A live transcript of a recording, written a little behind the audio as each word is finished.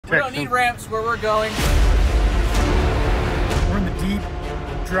We don't need ramps where we're going. We're in the deep,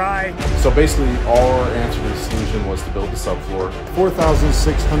 dry. So basically, our answer to the solution was to build the subfloor.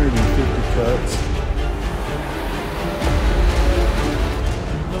 4,650 cuts.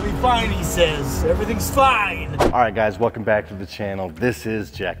 It'll be fine, he says. Everything's fine. All right, guys, welcome back to the channel. This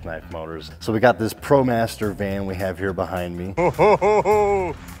is Jackknife Motors. So we got this ProMaster van we have here behind me.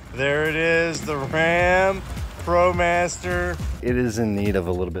 Oh, there it is, the Ram ProMaster. It is in need of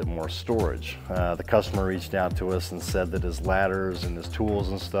a little bit more storage. The customer reached out to us and said that his ladders and his tools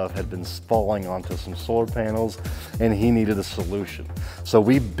and stuff had been falling onto some solar panels and he needed a solution. So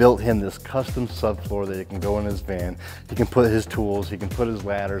we built him this custom subfloor that he can go in his van. He can put his tools, he can put his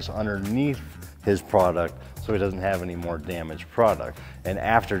ladders underneath his product so he doesn't have any more damaged product. And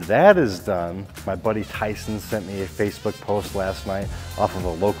after that is done, my buddy Tyson sent me a Facebook post last night off of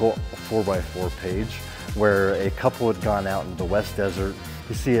a local 4x4 page where a couple had gone out in the West Desert.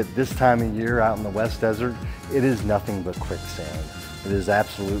 You see, at this time of year out in the West Desert, it is nothing but quicksand. It is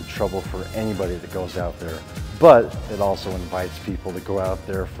absolute trouble for anybody that goes out there. But it also invites people to go out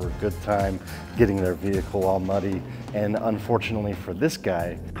there for a good time, getting their vehicle all muddy, and unfortunately for this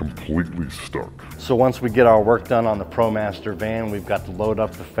guy, completely stuck. So once we get our work done on the ProMaster van, we've got to load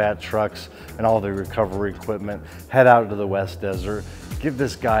up the fat trucks and all the recovery equipment, head out to the West Desert, give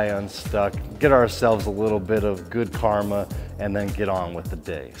this guy unstuck, get ourselves a little bit of good karma, and then get on with the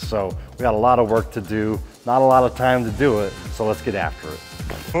day. So we got a lot of work to do, not a lot of time to do it, so let's get after it.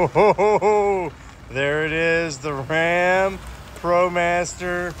 Oh, there it is, the Ram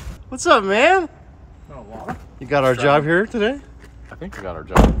ProMaster. What's up, man? You got our job here today? I think we got our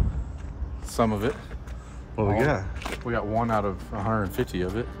job. Some of it. What we got? We got 1 out of 150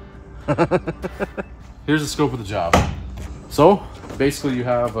 of it. Here's the scope of the job. So basically you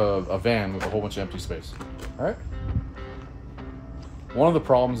have a van with a whole bunch of empty space. All right. One of the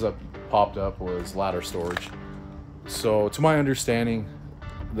problems that popped up was ladder storage. So to my understanding,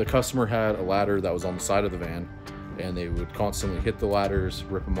 the customer had a ladder that was on the side of the van and they would constantly hit the ladders,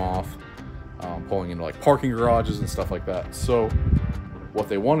 rip them off, pulling into like parking garages and stuff like that. So what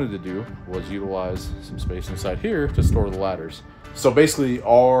they wanted to do was utilize some space inside here to store the ladders. So basically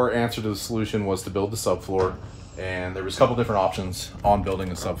our answer to the solution was to build the subfloor, and there was a couple different options on building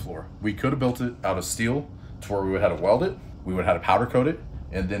the subfloor. We could have built it out of steel to where we would have had to weld it, we would have had to powder coat it,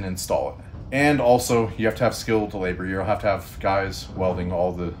 and then install it. And also you have to have skilled labor. You'll have to have guys welding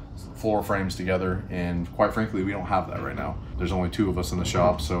all the floor frames together, and quite frankly we don't have that right now. There's only 2 of us in the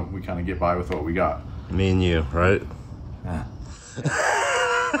shop, so we kind of get by with what we got. Me and you, right? Yeah.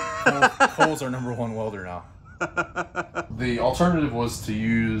 Cole's our #1 welder now. The alternative was to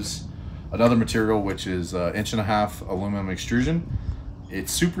use another material, which is 1.5 inch aluminum extrusion.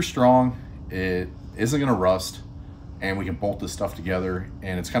 It's super strong, it isn't gonna rust, and we can bolt this stuff together,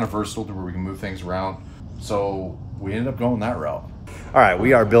 and it's kind of versatile to where we can move things around. So we ended up going that route. All right,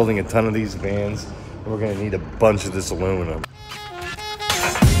 we are building a ton of these vans, and we're gonna need a bunch of this aluminum.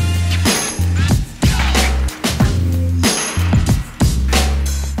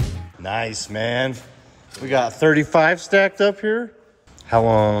 Nice, man. We got 35 stacked up here. How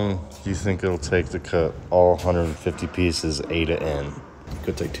long do you think it'll take to cut all 150 pieces A to N?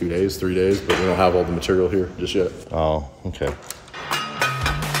 Could take 2 days, 3 days, but we don't have all the material here just yet. Oh, okay.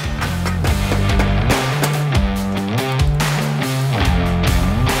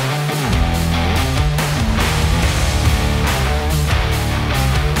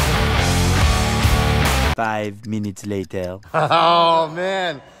 Five minutes later. Oh,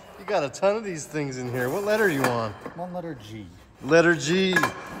 man. You got a ton of these things in here. What letter are you on? I'm on letter G. Letter G.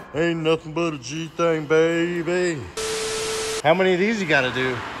 Ain't nothing but a G thing, baby. How many of these you gotta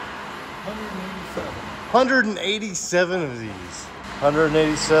do? 187 of these.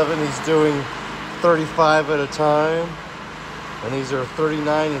 187, he's doing 35 at a time. And these are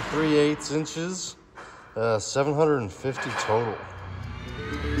 39 3/8 inches. 750 total.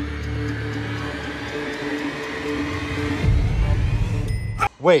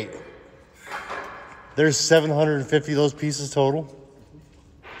 Wait, there's 750 of those pieces total?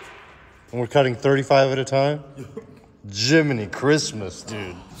 And we're cutting 35 at a time? Jiminy Christmas,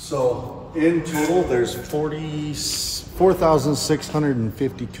 dude. So in total, there's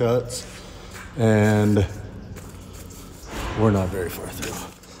 4,650 cuts, and we're not very far through.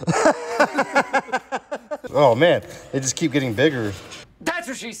 Oh man, they just keep getting bigger. That's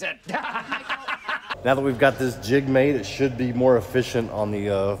what she said. Now that we've got this jig made, it should be more efficient on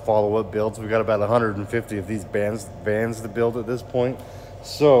the follow-up builds. We've got about 150 of these vans to build at this point.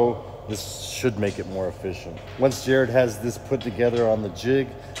 So this should make it more efficient. Once Jared has this put together on the jig,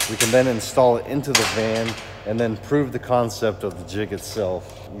 We can then install it into the van and then prove the concept of the jig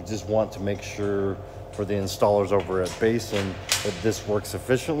itself. We just want to make sure for the installers over at Basin that this works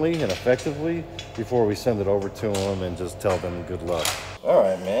efficiently and effectively before we send it over to them and just tell them good luck. All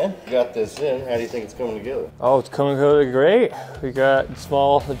right, man, you got this in. How do you think it's coming together? Oh, it's coming together great. We got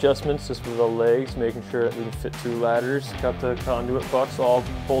small adjustments just with the legs, making sure that we can fit 2 ladders. Got the conduit bucks all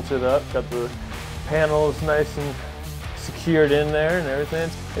bolted up. Got the panels nice and secured in there and everything.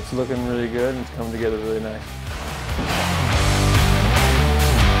 It's looking really good and it's coming together really nice.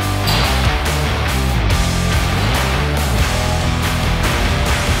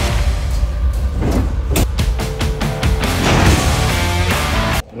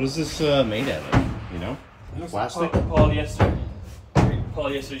 What is this made out of, you know? Plastic? Polyester.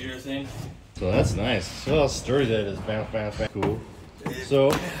 Polyester urethane. So that's nice. So how sturdy that is. Bam, bam, bam. Cool.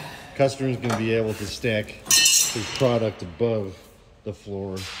 So customers going to be able to stack his product above the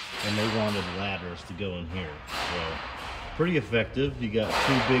floor, and they wanted ladders to go in here. So pretty effective. You got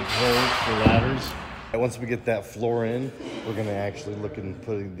 2 big holes for ladders. Once we get that floor in, we're gonna actually look at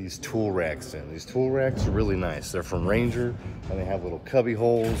putting these tool racks in. These tool racks are really nice. They're from Ranger, and they have little cubby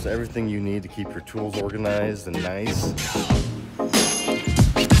holes, everything you need to keep your tools organized and nice.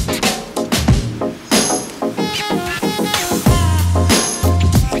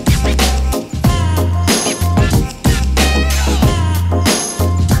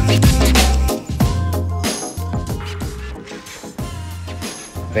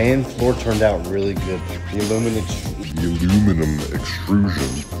 Van floor turned out really good. The aluminum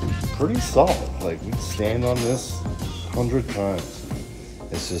extrusion, pretty solid. Like, we stand on this 100 times.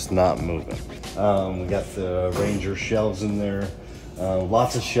 It's just not moving. We got the Ranger shelves in there.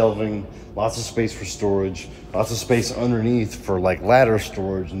 Lots of shelving, lots of space for storage, lots of space underneath for like ladder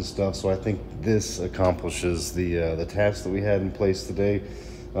storage and stuff. So I think this accomplishes the task that we had in place today.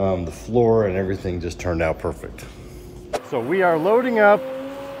 The floor and everything just turned out perfect. So we are loading up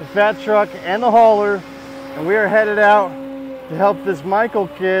the fat truck and the hauler, and we are headed out to help this Michael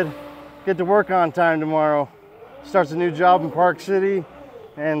kid get to work on time tomorrow. Starts a new job in Park City,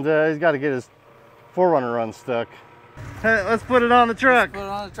 and he's got to get his 4Runner unstuck. Hey, let's put it on the truck. Put it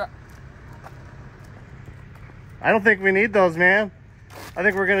on the truck. I don't think we need those, man. I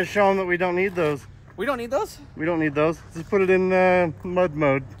think we're gonna show them that we don't need those. We don't need those? We don't need those. Just put it in mud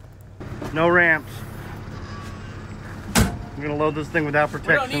mode. No ramps. I'm gonna load this thing without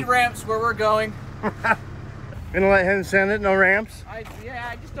protection. We don't need ramps where we're going. Gonna let him send it, no ramps? Yeah,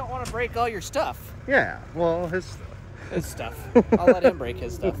 I just don't want to break all your stuff. Yeah, well, his stuff. His stuff. I'll let him break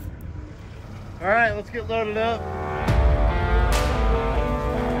his stuff. All right, let's get loaded up.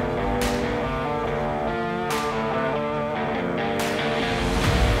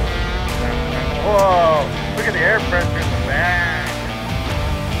 Whoa, look at the air pressure in the back.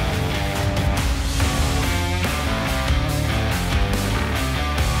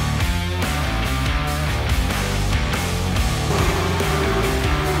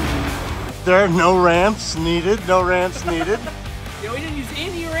 There are no ramps needed, no ramps needed. Yeah, we didn't use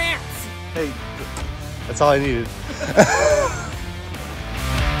any ramps. Hey, that's all I needed.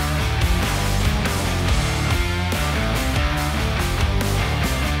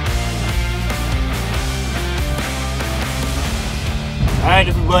 All right,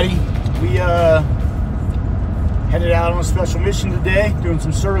 everybody. We headed out on a special mission today, doing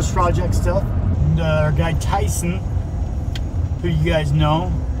some service project stuff. And our guy Tyson, who you guys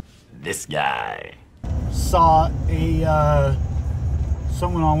know, This guy. saw a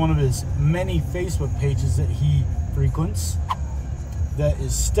someone on one of his many Facebook pages that he frequents that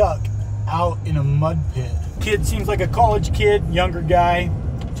is stuck out in a mud pit. Kid seems like a college kid, younger guy,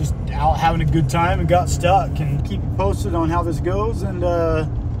 just out having a good time and got stuck. And keep you posted on how this goes, and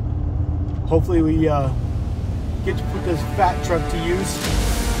hopefully we get to put this fat truck to use.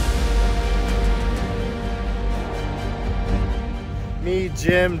 Me,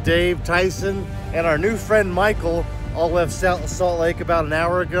 Jim, Dave, Tyson, and our new friend Michael all left Salt Lake about an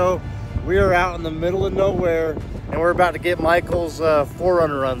hour ago. We are out in the middle of nowhere, and we're about to get Michael's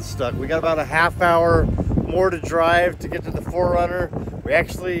 4Runner unstuck. We got about a half hour more to drive to get to the 4Runner.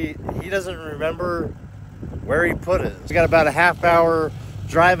 He doesn't remember where he put it. We got about a half hour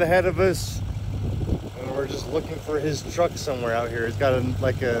drive ahead of us, and we're just looking for his truck somewhere out here. He's got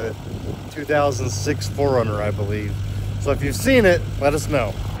like a 2006 4Runner, I believe. So if you've seen it, let us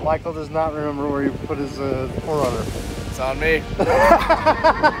know. Michael does not remember where he put his 4Runner. It's on me.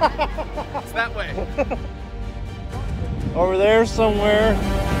 It's that way. Over there somewhere.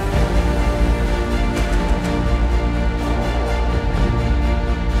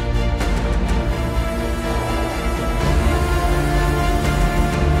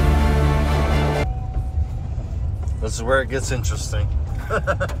 This is where it gets interesting. So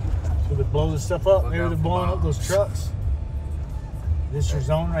they blow this stuff up. Look Maybe out they're for blowing up bombs. those trucks. This your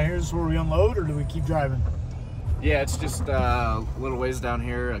zone right here? This is where we unload, or do we keep driving? Yeah, it's just a little ways down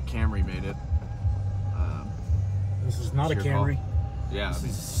here. A Camry made it. This is not a It's your Camry. Yeah. This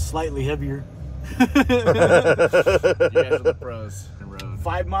is slightly heavier. You guys are the pros. The road.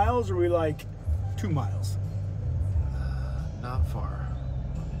 5 miles, or are we like 2 miles? Not far.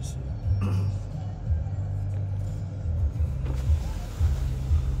 Let me see.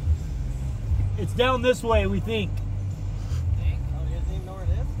 It's down this way, we think. Think? Oh, you guys even know where it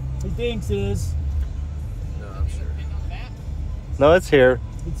is? He thinks it is. No, I'm sure. No, it's here.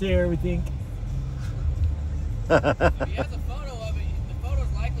 It's here, we think. If he has a photo of it, the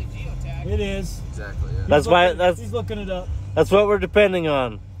photo's likely geotagged. It is. Exactly, yeah. That's why He's looking it up. that's what we're depending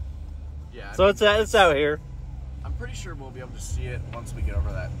on. Yeah, So it's out here. I'm pretty sure we'll be able to see it once we get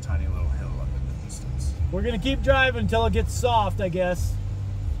over that tiny little hill up in the distance. We're gonna keep driving until it gets soft, I guess.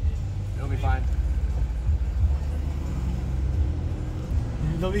 It'll be fine.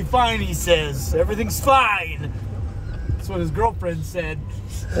 It'll be fine, he says. Everything's fine. That's what his girlfriend said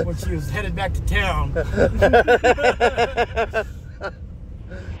when she was headed back to town.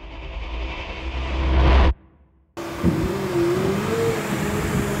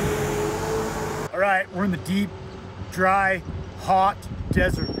 All right, we're in the deep, dry, hot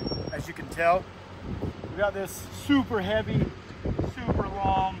desert, as you can tell. We got this super heavy, super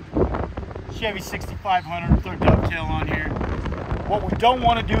long Chevy 6500 with our dovetail on here. What we don't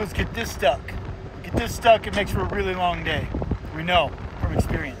want to do is get this stuck. Get this stuck, it makes for a really long day. We know from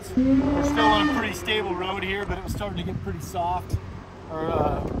experience. We're still on a pretty stable road here, but it was starting to get pretty soft.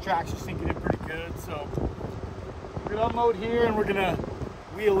 Our tracks are sinking in pretty good, so we're gonna unload here and we're gonna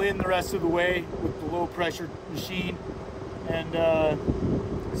wheel in the rest of the way with the low pressure machine and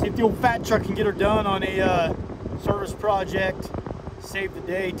see if the old fat truck can get her done on a service project, save the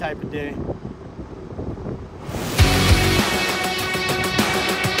day type of day.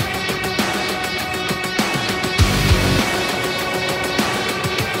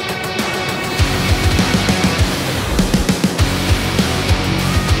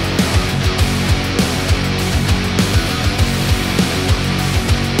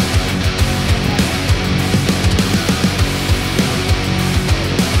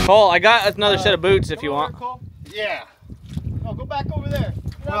 Cole, I got another set of boots if you want. Yeah. No, go back over there.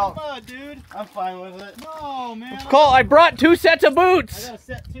 Get out of the mud, dude. I'm fine with it. No, man. Cole, I brought 2 sets of I boots. got a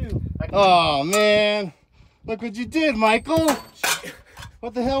set too. Oh man, look what you did, Michael.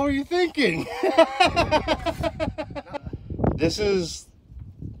 What the hell were you thinking? This is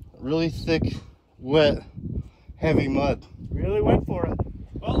really thick, wet, heavy mud. Really went for it.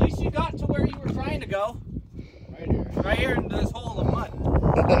 Well, at least you got to where you were trying to go. Right here. Right here in this hole of mud.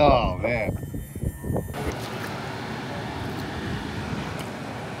 Oh man.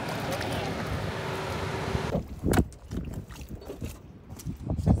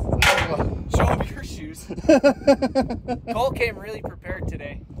 Show him your shoes. Cole came really prepared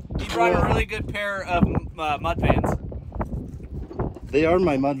today. He brought a really good pair of mud vans. They are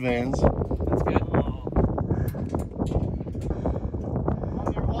my mud vans. That's good.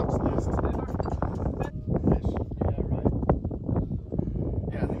 On your watch list.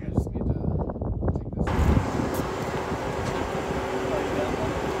 Yeah, I think I just need to take this.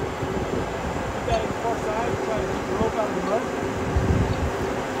 Put that in the far side, try to keep the rope out of the mud.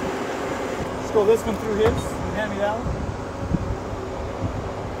 Let's go this one through his and hand me that one.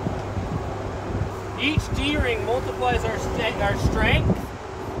 Each D-ring multiplies our strength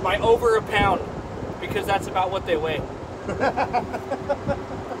by over a pound because that's about what they weigh. They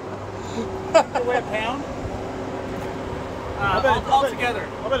weigh a pound? Altogether.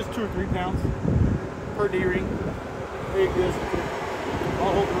 I bet it's 2 or 3 pounds per D-ring. Big this.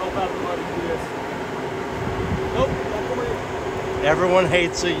 I'll hold the rope out of the mud and do this. Nope, back over here. Everyone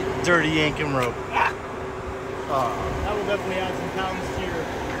hates a dirty yanking rope. That will definitely add some pounds to your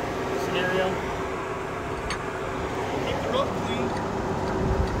scenario. Keep the rope clean.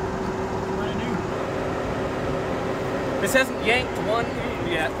 Brand new. This hasn't yanked one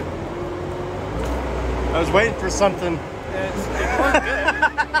yet. I was waiting for something. It wasn't good.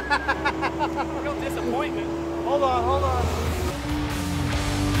 Real disappointment. Hold on, hold on.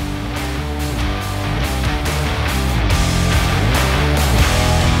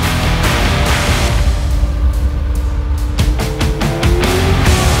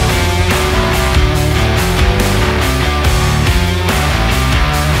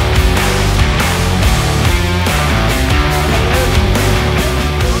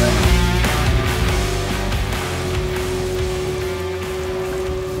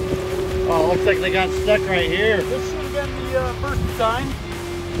 Oh, looks like they got stuck right here. This should have been the first design.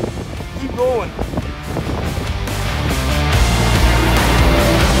 Keep going.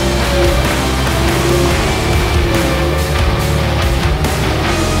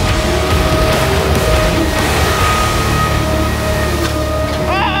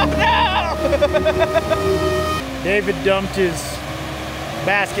 David dumped his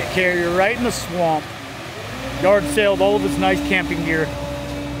basket carrier right in the swamp. Yard sailed all of his nice camping gear.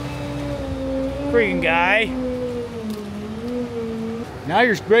 Freaking guy. Now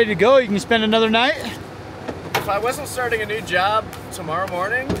you're ready to go. You can spend another night. If I wasn't starting a new job tomorrow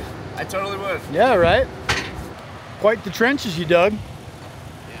morning, I totally would. Yeah, right. Quite the trenches you dug.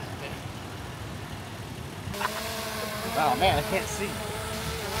 Oh man, I can't see.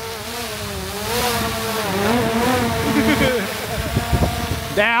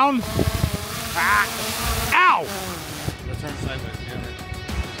 Down. Ah. Ow! Let's turn sideways,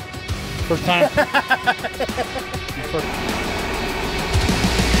 First time.